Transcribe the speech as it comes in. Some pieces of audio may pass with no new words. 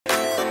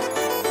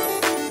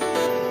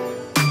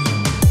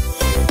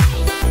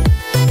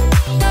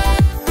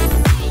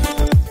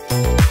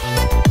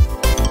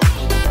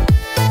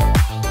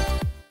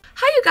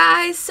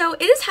guys, so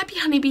it is Happy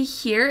Honeybee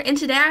here, and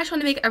today I just want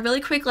to make a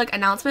really quick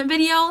announcement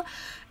video,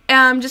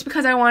 just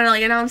because I want to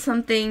announce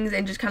some things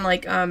and just kind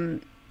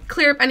of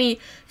clear up any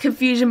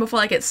confusion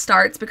before it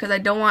starts, because I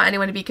don't want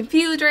anyone to be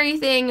confused or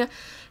anything.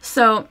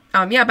 So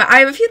yeah, but I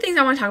have a few things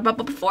I want to talk about,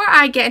 but before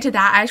I get into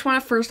that, I just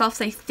want to first off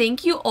say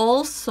thank you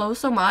all so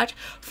much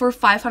for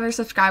 500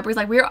 subscribers.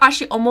 We're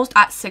actually almost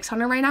at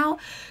 600 right now.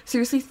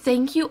 Seriously,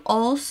 thank you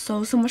all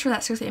so much for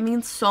that. Seriously, it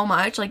means so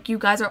much. You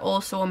guys are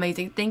all so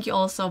amazing. Thank you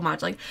all so much.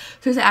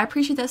 Seriously, I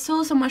appreciate that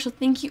so much. So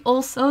thank you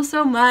all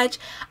so much.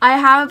 I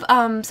have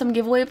some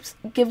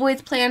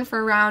giveaways planned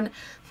for around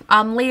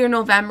later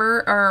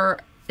November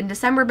or in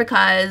December,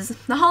 because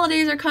the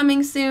holidays are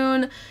coming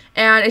soon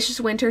and it's just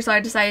winter, so I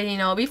decided,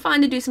 it'd be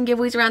fun to do some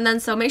giveaways around then,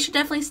 so make sure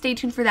definitely stay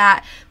tuned for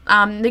that.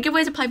 The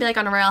giveaways will probably be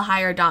on Royale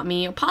or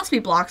 .me, or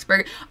possibly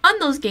Bloxburg on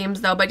those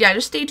games though, but yeah,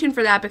 just stay tuned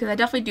for that because I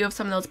definitely do have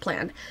some of those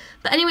planned.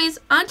 But anyways,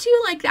 on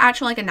to the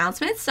actual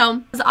announcements.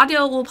 So the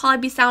audio will probably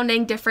be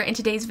sounding different in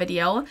today's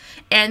video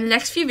and the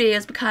next few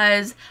videos,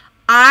 because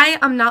I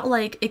am not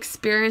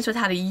experienced with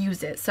how to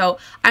use it, so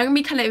I'm gonna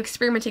be kind of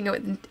experimenting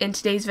with in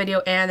today's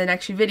video and the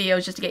next few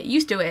videos just to get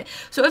used to it.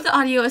 So if the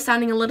audio is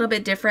sounding a little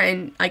bit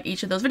different in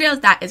each of those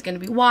videos, that is gonna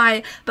be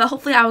why. But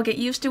hopefully I will get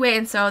used to it,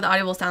 and so the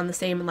audio will sound the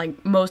same in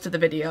most of the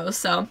videos.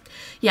 So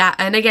yeah,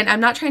 and again, I'm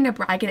not trying to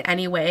brag in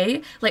any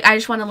way. I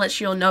just want to let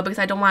you all know because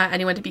I don't want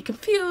anyone to be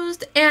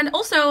confused. And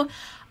also, the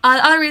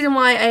other reason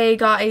why I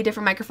got a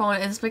different microphone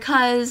is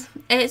because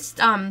it's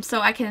so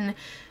I can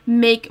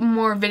make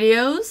more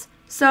videos.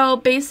 So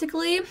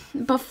basically,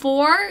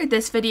 before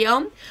this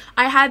video,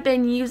 I had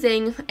been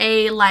using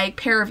a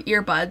pair of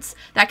earbuds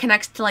that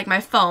connects to my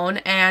phone,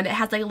 and it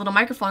has a little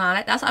microphone on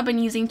it. That's what I've been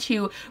using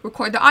to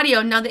record the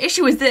audio. Now the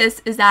issue is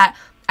that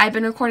I've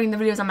been recording the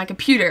videos on my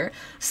computer,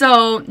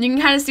 so you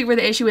can kind of see where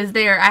the issue is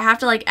there. I have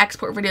to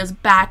export videos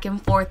back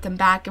and forth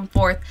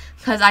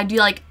because I do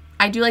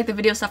the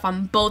video stuff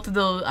on both of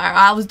those.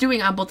 I was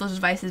doing it on both those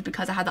devices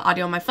because I had the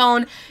audio on my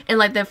phone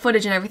and the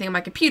footage and everything on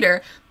my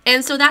computer.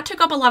 And so that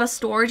took up a lot of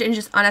storage and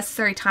just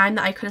unnecessary time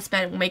that I could have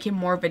spent making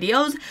more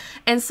videos.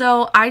 And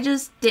so I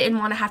just didn't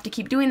want to have to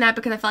keep doing that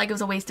because I felt it was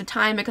a waste of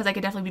time, because I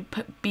could definitely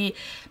be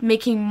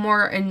making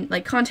more and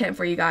content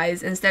for you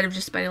guys instead of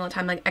just spending a lot of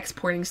time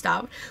exporting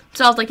stuff.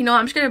 So I was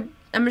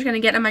I'm just gonna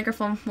get a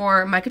microphone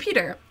for my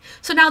computer.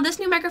 So now this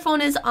new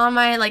microphone is on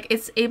my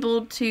it's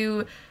able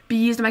to be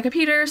used on my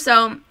computer,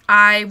 so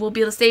I will be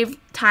able to save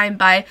time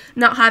by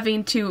not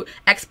having to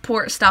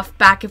export stuff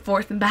back and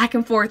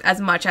forth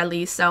as much, at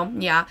least. So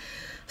yeah,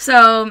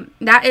 so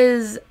that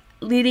is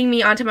leading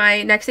me on to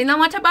my next thing I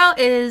want to talk about.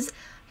 Is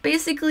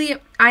basically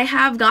I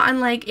have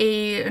gotten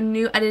a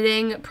new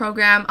editing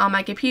program on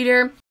my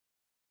computer,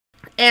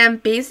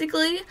 and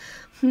basically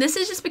this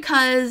is just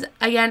because,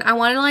 again, I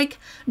want to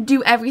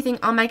do everything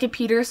on my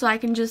computer so I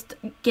can just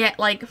get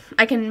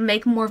I can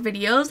make more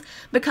videos,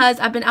 because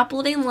I've been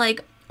uploading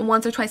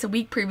once or twice a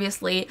week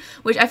previously,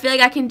 which I feel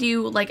I can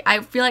do.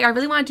 I feel I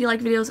really want to do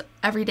videos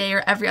every day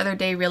or every other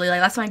day, really.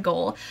 That's my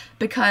goal,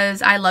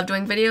 because I love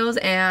doing videos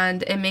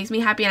and it makes me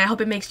happy, and I hope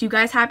it makes you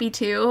guys happy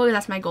too.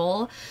 That's my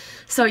goal.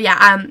 So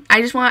yeah,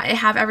 I just want to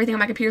have everything on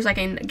my computer so I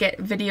can get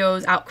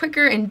videos out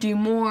quicker and do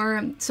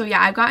more. So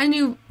yeah, I've got a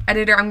new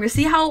editor. I'm gonna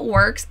see how it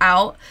works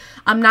out.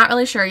 I'm not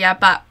really sure yet,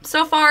 but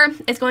so far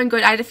it's going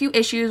good. I had a few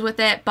issues with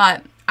it,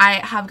 but I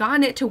have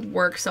gotten it to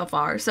work so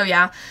far. So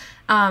yeah,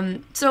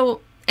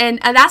 and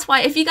that's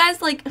why, if you guys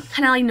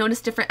kind of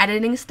notice different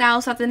editing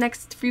styles throughout the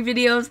next few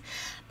videos,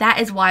 that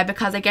is why,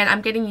 because again,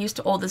 I'm getting used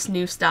to all this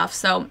new stuff,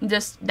 so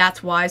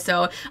that's why.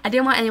 So I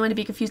didn't want anyone to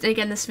be confused. And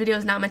again, this video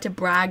is not meant to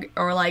brag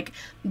or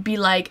be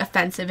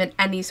offensive in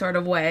any sort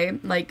of way.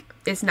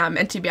 It's not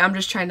meant to be. I'm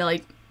just trying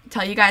to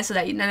tell you guys so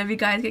that none of you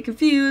guys get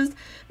confused.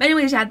 But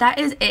anyways, yeah, that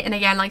is it. And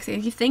again,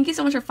 thank you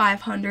so much for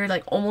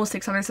 500, almost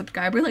 600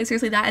 subscribers.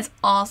 Seriously, that is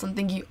awesome.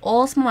 Thank you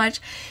all so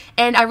much.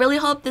 And I really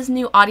hope this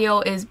new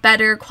audio is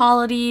better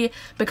quality,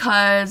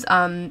 because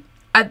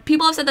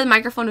people have said that the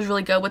microphone is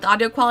really good with the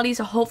audio quality,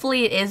 so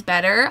hopefully it is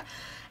better.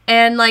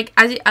 And I'm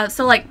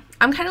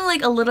kind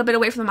of a little bit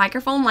away from the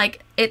microphone. The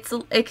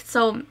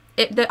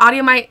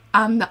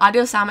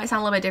audio sound might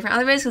sound a little bit different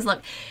on the videos, because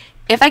look,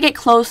 if I get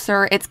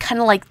closer, it's kind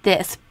of like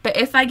this, but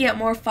if I get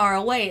more far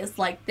away, it's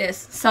like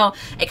this. So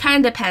it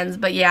kind of depends,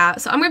 but yeah.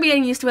 So I'm going to be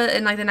getting used to it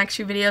in the next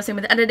few videos, same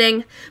with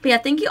editing. But yeah,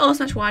 thank you all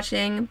so much for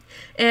watching.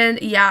 And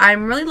yeah,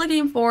 I'm really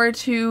looking forward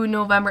to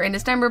November and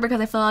December,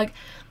 because I feel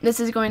this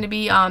is going to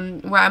be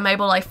where I'm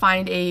able to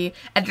find a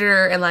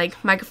editor and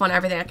microphone and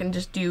everything I can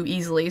just do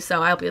easily.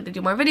 So I'll be able to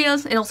do more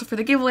videos, and also for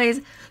the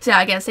giveaways. So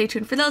yeah, again, stay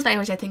tuned for those. But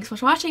anyways, yeah, thanks so much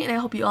for watching, and I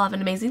hope you all have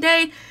an amazing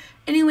day.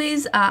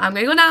 Anyways, I'm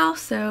gonna go now,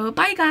 so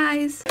bye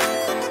guys!